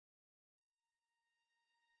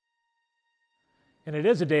And it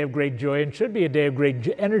is a day of great joy and should be a day of great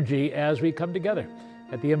energy as we come together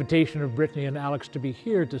at the invitation of Brittany and Alex to be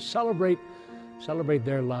here to celebrate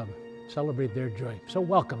their love, celebrate their joy. So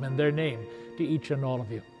welcome in their name to each and all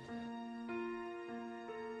of you.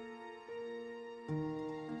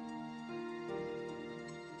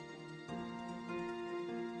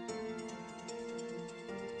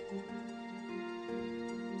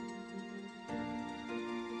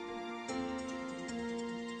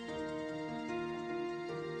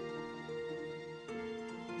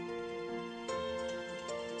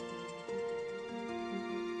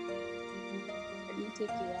 Take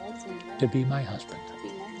you, Alexander, To be my husband. to be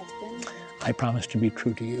my husband. I promise to be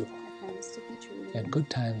true to you I promise to be true to you in good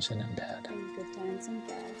times and in bad, in good times and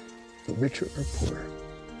bad, for richer or poorer.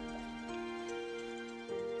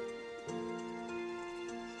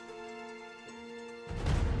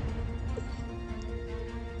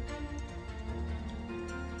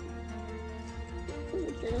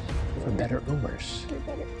 For better or worse, for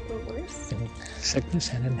better or worse, in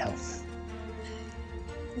sickness and in health.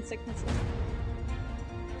 in sickness.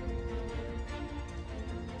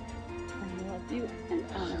 I love you and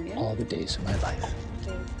honor you. All the days of my life. Days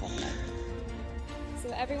of my life. So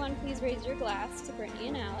everyone, please raise your glass to Brittany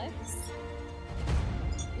and Alex.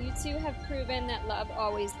 You two have proven that love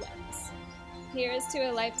always wins. Here's to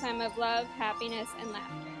a lifetime of love, happiness, and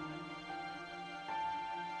laughter.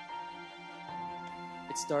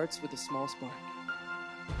 It starts with a small spark.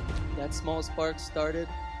 That small spark started,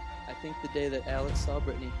 I think, the day that Alex saw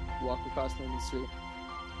Brittany walk across Linden Street,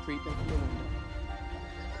 creep into the window.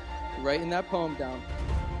 Writing that poem down.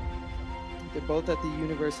 They're both at the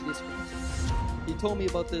University of Scranton. He told me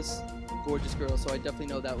about this gorgeous girl, so I definitely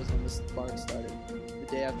know that was when the spark started. The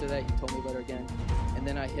day after that, he told me about her again, and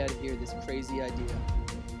then I had to hear this crazy idea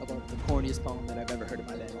about the corniest poem that I've ever heard in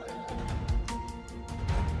my life.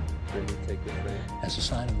 Take this ring As a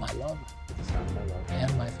sign of my love as a sign of my love.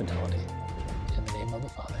 and my fidelity, in the name of the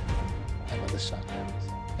Father, and of the Son,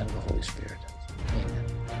 and of the Holy Spirit. Amen.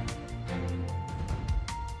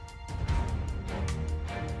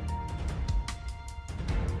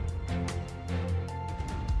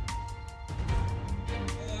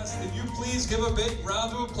 I ask that you please give a big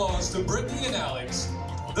round of applause to Brittany and Alex,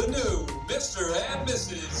 the new Mr. and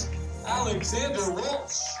Mrs. Alexander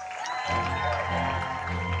Walsh.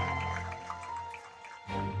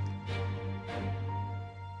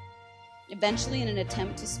 Eventually, in an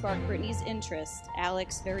attempt to spark Brittany's interest,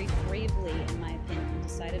 Alex very bravely, in my opinion,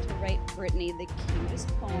 decided to write Brittany the cutest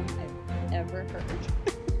poem I've ever heard.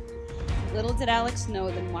 Little did Alex know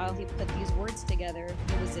that while he put these words together,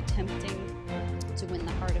 he was attempting to win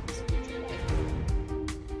the heart of his future wife.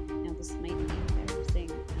 Now, this might be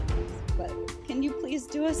embarrassing, but can you please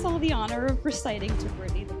do us all the honor of reciting to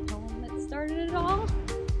Brittany the poem that started it all?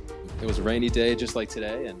 It was a rainy day just like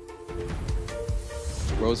today, and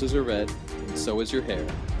roses are red, and so is your hair.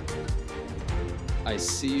 I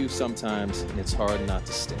see you sometimes, and it's hard not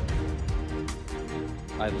to stare.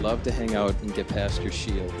 I'd love to hang out and get past your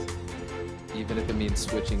shield, even if it means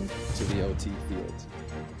switching to the OT field.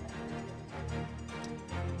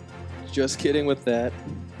 Just kidding with that,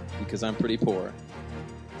 because I'm pretty poor.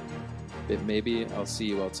 But maybe I'll see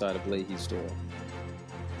you outside of Leahy's store.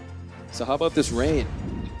 So how about this rain?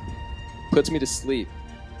 Puts me to sleep.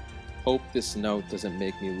 Hope this note doesn't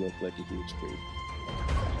make me look like a huge creep.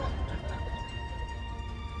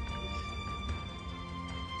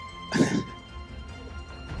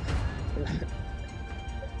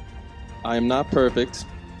 I am not perfect.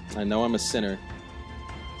 I know I'm a sinner.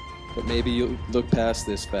 But maybe you'll look past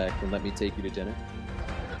this fact and let me take you to dinner.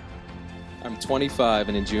 I'm 25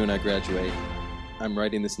 and in June I graduate. I'm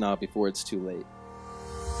writing this now before it's too late.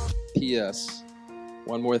 P.S.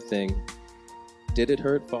 One more thing. Did it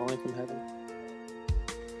hurt falling from heaven?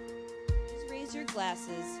 Please raise your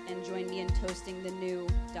glasses and join me in toasting the new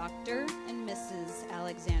Dr. and Mrs.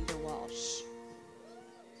 Alexander Walsh.